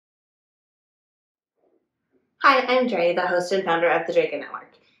Hi, I'm Dre, the host and founder of the Dragon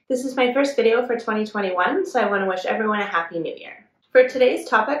Network. This is my first video for 2021, so I want to wish everyone a Happy New Year. For today's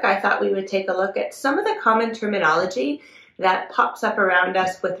topic, I thought we would take a look at some of the common terminology that pops up around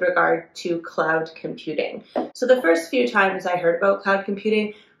us with regard to cloud computing. So the first few times I heard about cloud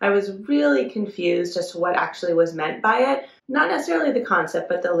computing, I was really confused as to what actually was meant by it. Not necessarily the concept,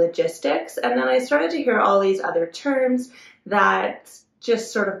 but the logistics. And then I started to hear all these other terms that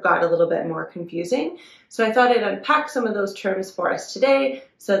just sort of got a little bit more confusing. So I thought I'd unpack some of those terms for us today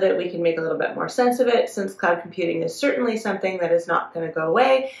so that we can make a little bit more sense of it, since cloud computing is certainly something that is not going to go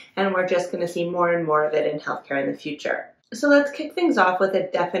away, and we're just going to see more and more of it in healthcare in the future. So let's kick things off with a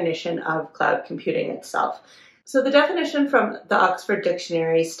definition of cloud computing itself. So the definition from the Oxford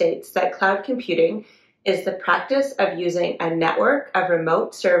Dictionary states that cloud computing is the practice of using a network of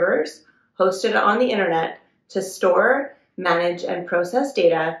remote servers hosted on the internet to store, manage, and process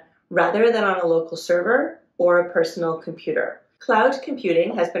data rather than on a local server or a personal computer. Cloud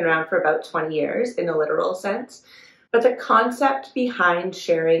computing has been around for about 20 years in a literal sense, but the concept behind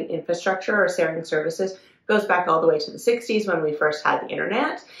sharing infrastructure or sharing services goes back all the way to the 60s when we first had the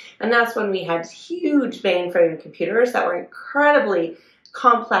internet. And that's when we had huge mainframe computers that were incredibly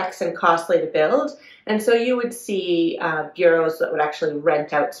complex and costly to build. And so you would see bureaus that would actually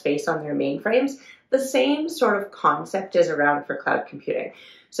rent out space on their mainframes. The same sort of concept is around for cloud computing.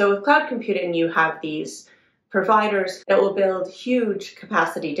 So with cloud computing, you have these providers that will build huge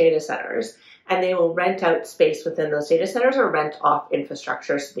capacity data centers, and they will rent out space within those data centers or rent off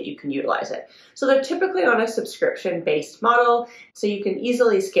infrastructure so that you can utilize it. So they're typically on a subscription-based model, so you can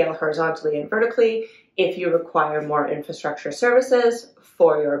easily scale horizontally and vertically if you require more infrastructure services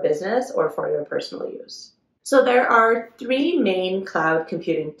for your business or for your personal use. So there are three main cloud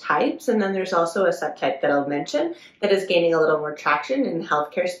computing types, and then there's also a subtype that I'll mention that is gaining a little more traction in the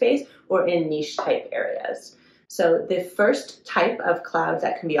healthcare space or in niche type areas. So the first type of cloud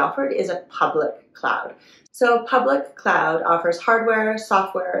that can be offered is a public cloud. So public cloud offers hardware,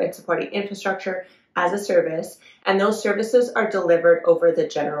 software, and supporting infrastructure as a service, and those services are delivered over the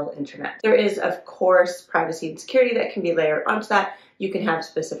general internet. There is, of course, privacy and security that can be layered onto that. You can have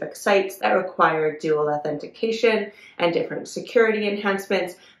specific sites that require dual authentication and different security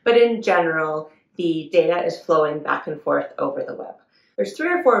enhancements, but in general, the data is flowing back and forth over the web. There's 3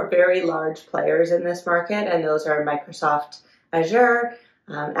 or 4 very large players in this market, and those are Microsoft Azure,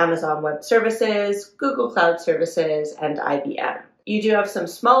 Amazon Web Services, Google Cloud Services, and IBM. You do have some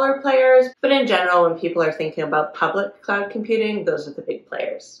smaller players, but in general, when people are thinking about public cloud computing, those are the big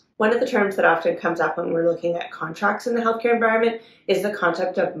players. One of the terms that often comes up when we're looking at contracts in the healthcare environment is the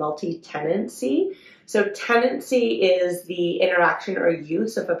concept of multi-tenancy. So tenancy is the interaction or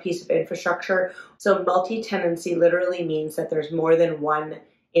use of a piece of infrastructure. So multi-tenancy literally means that there's more than one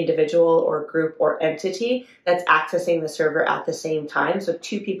individual or group or entity that's accessing the server at the same time. So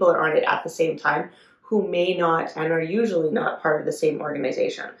 2 people are on it at the same time who may not and are usually not part of the same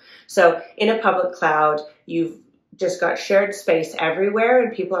organization. So in a public cloud, you've just got shared space everywhere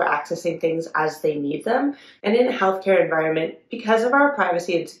and people are accessing things as they need them. And in a healthcare environment, because of our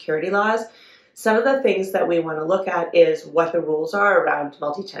privacy and security laws, some of the things that we want to look at is what the rules are around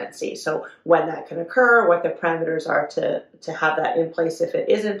multi-tenancy. So when that can occur, what the parameters are to have that in place if it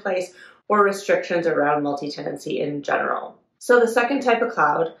is in place, or restrictions around multi-tenancy in general. So the second type of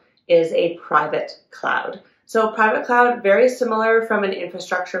cloud is a private cloud. So private cloud, very similar from an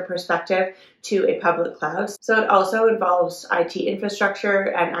infrastructure perspective to a public cloud. So it also involves IT infrastructure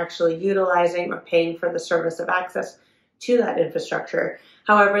and actually utilizing or paying for the service of access to that infrastructure.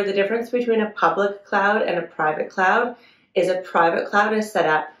 However, the difference between a public cloud and a private cloud is a private cloud is set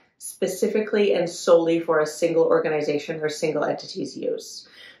up specifically and solely for a single organization or single entity's use.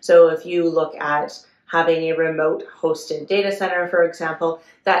 So if you look at having a remote hosted data center, for example,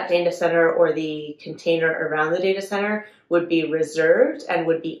 that data center or the container around the data center would be reserved and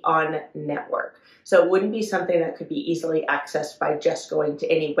would be on network. So it wouldn't be something that could be easily accessed by just going to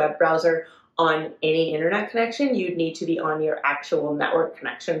any web browser on any internet connection. You'd need to be on your actual network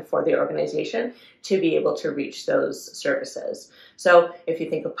connection for the organization to be able to reach those services. So if you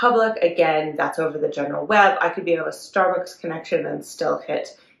think of public, again, that's over the general web. I could be on a Starbucks connection and still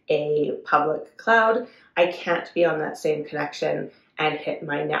hit a public cloud. I can't be on that same connection and hit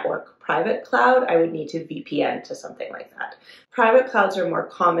my network private cloud. I would need to VPN to something like that. Private clouds are more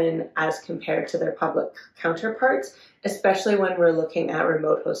common as compared to their public counterparts, especially when we're looking at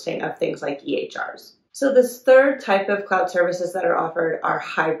remote hosting of things like EHRs. So this third type of cloud services that are offered are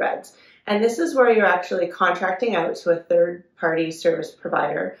hybrids. And this is where you're actually contracting out to a third-party service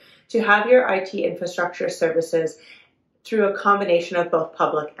provider to have your IT infrastructure services through a combination of both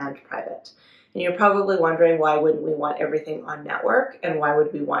public and private. And you're probably wondering, why wouldn't we want everything on network, and why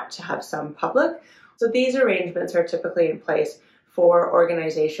would we want to have some public? So these arrangements are typically in place for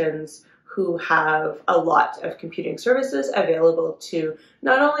organizations who have a lot of computing services available to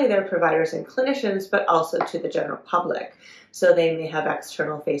not only their providers and clinicians, but also to the general public. So they may have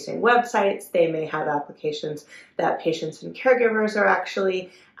external facing websites, they may have applications that patients and caregivers are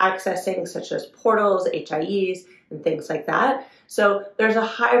actually accessing, such as portals, HIEs, and things like that. So there's a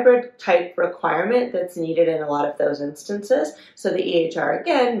hybrid type requirement that's needed in a lot of those instances. So the EHR,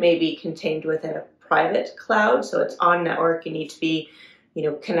 again, may be contained within a private cloud, so it's on network. You need to be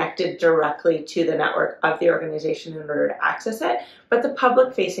connected directly to the network of the organization in order to access it. But the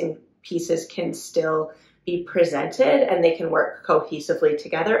public-facing pieces can still be presented, and they can work cohesively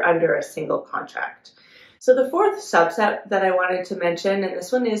together under a single contract. So the fourth subset that I wanted to mention, and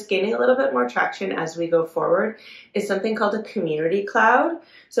this one is gaining a little bit more traction as we go forward, is something called a community cloud.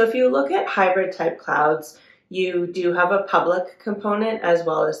 So if you look at hybrid type clouds, you do have a public component as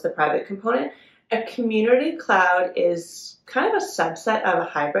well as the private component. A community cloud is kind of a subset of a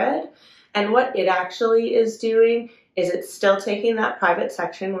hybrid, and what it actually is doing is it's still taking that private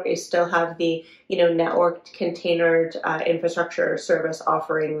section where you still have the networked containered infrastructure service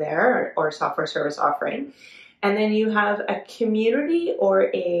offering there, or software service offering, and then you have a community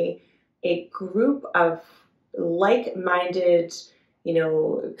or a group of like-minded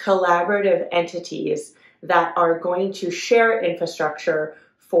collaborative entities that are going to share infrastructure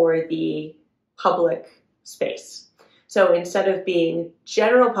for the public space. So instead of being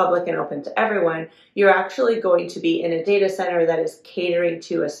general public and open to everyone, you're actually going to be in a data center that is catering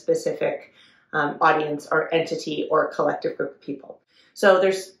to a specific audience or entity or collective group of people. So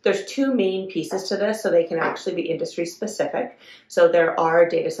there's two main pieces to this, so they can actually be industry specific. So there are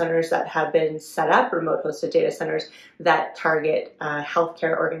data centers that have been set up, remote hosted data centers that target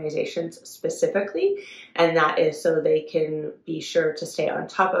healthcare organizations specifically, and that is so they can be sure to stay on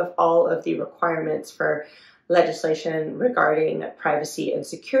top of all of the requirements for legislation regarding privacy and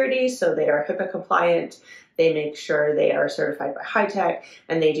security. So they are HIPAA compliant, they make sure they are certified by high tech,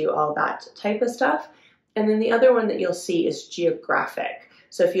 and they do all that type of stuff. And then the other one that you'll see is geographic.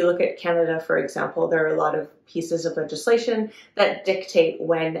 So if you look at Canada, for example, there are a lot of pieces of legislation that dictate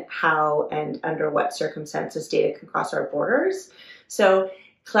when, how, and under what circumstances data can cross our borders. So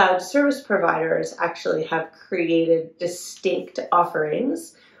cloud service providers actually have created distinct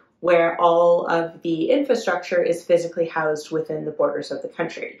offerings where all of the infrastructure is physically housed within the borders of the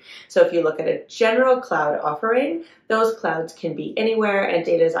country. So if you look at a general cloud offering, those clouds can be anywhere, and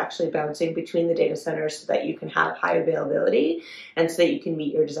data is actually bouncing between the data centers so that you can have high availability and so that you can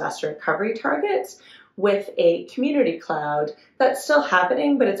meet your disaster recovery targets. With a community cloud, that's still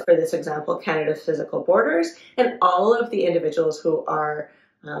happening, but it's, for this example, Canada's physical borders, and all of the individuals who are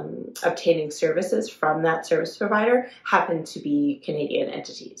obtaining services from that service provider happen to be Canadian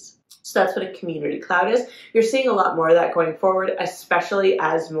entities. So that's what a community cloud is. You're seeing a lot more of that going forward, especially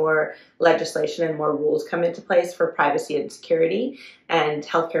as more legislation and more rules come into place for privacy and security. And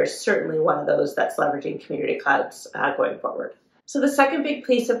healthcare is certainly one of those that's leveraging community clouds going forward. So the second big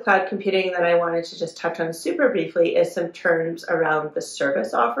piece of cloud computing that I wanted to just touch on super briefly is some terms around the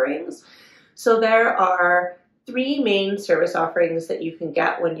service offerings. So there are three main service offerings that you can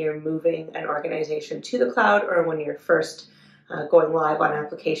get when you're moving an organization to the cloud, or when you're first going live on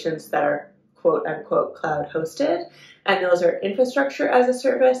applications that are quote unquote cloud hosted. And those are infrastructure as a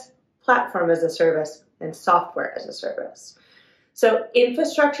service, platform as a service, and software as a service. So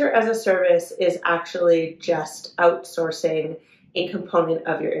infrastructure as a service is actually just outsourcing a component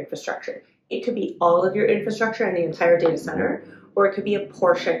of your infrastructure. It could be all of your infrastructure in the entire data center, or it could be a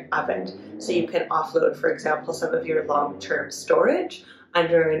portion of it. So you can offload, for example, some of your long-term storage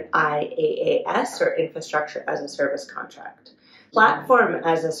under an IaaS, or infrastructure as a service contract. Platform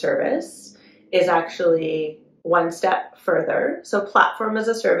as a service is actually one step further. So platform as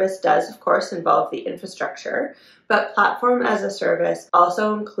a service does, of course, involve the infrastructure, but platform as a service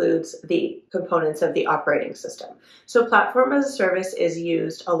also includes the components of the operating system. So platform as a service is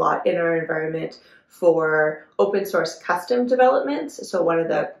used a lot in our environment for open source custom developments. So one of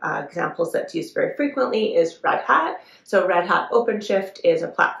the examples that's used very frequently is Red Hat. So Red Hat OpenShift is a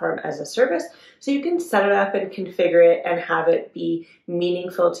platform as a service. So you can set it up and configure it and have it be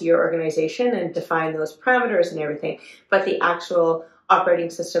meaningful to your organization and define those parameters and everything. But the actual operating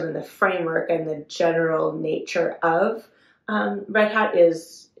system and the framework and the general nature of Red Hat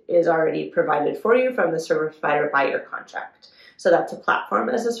is already provided for you from the service provider by your contract. So that's a platform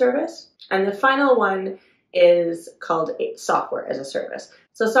as a service. And the final one is called software as a service.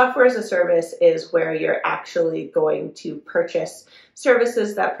 So software as a service is where you're actually going to purchase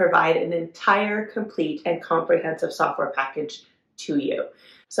services that provide an entire, complete, and comprehensive software package to you.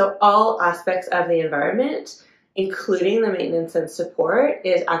 So all aspects of the environment, including the maintenance and support,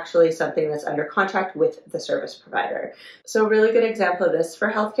 is actually something that's under contract with the service provider. So a really good example of this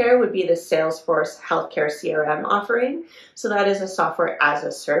for healthcare would be the Salesforce Healthcare CRM offering. So that is a software as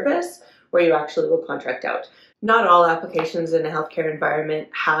a service where you actually will contract out. Not all applications in a healthcare environment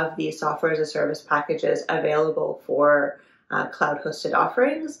have these software as a service packages available for cloud-hosted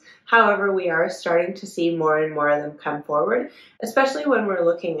offerings. However, we are starting to see more and more of them come forward, especially when we're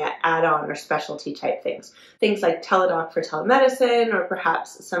looking at add-on or specialty type things. Things like Teladoc for telemedicine, or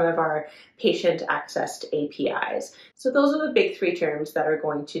perhaps some of our patient-accessed APIs. So those are the big three terms that are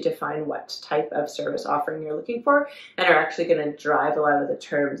going to define what type of service offering you're looking for, and are actually going to drive a lot of the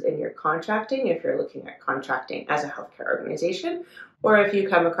terms in your contracting if you're looking at contracting as a healthcare organization, or if you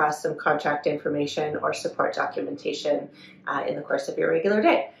come across some contract information or support documentation in the course of your regular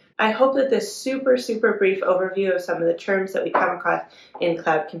day. I hope that this super brief overview of some of the terms that we come across in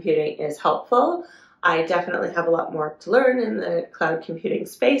cloud computing is helpful. I definitely have a lot more to learn in the cloud computing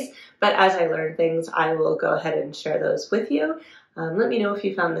space, but as I learn things, I will go ahead and share those with you. Let me know if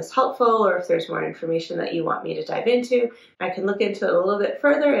you found this helpful, or if there's more information that you want me to dive into. I can look into it a little bit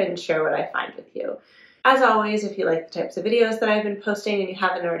further and share what I find with you. As always, if you like the types of videos that I've been posting and you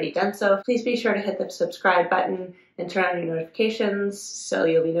haven't already done so, please be sure to hit the subscribe button and turn on your notifications so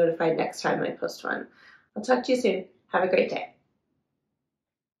you'll be notified next time I post one. I'll talk to you soon. Have a great day.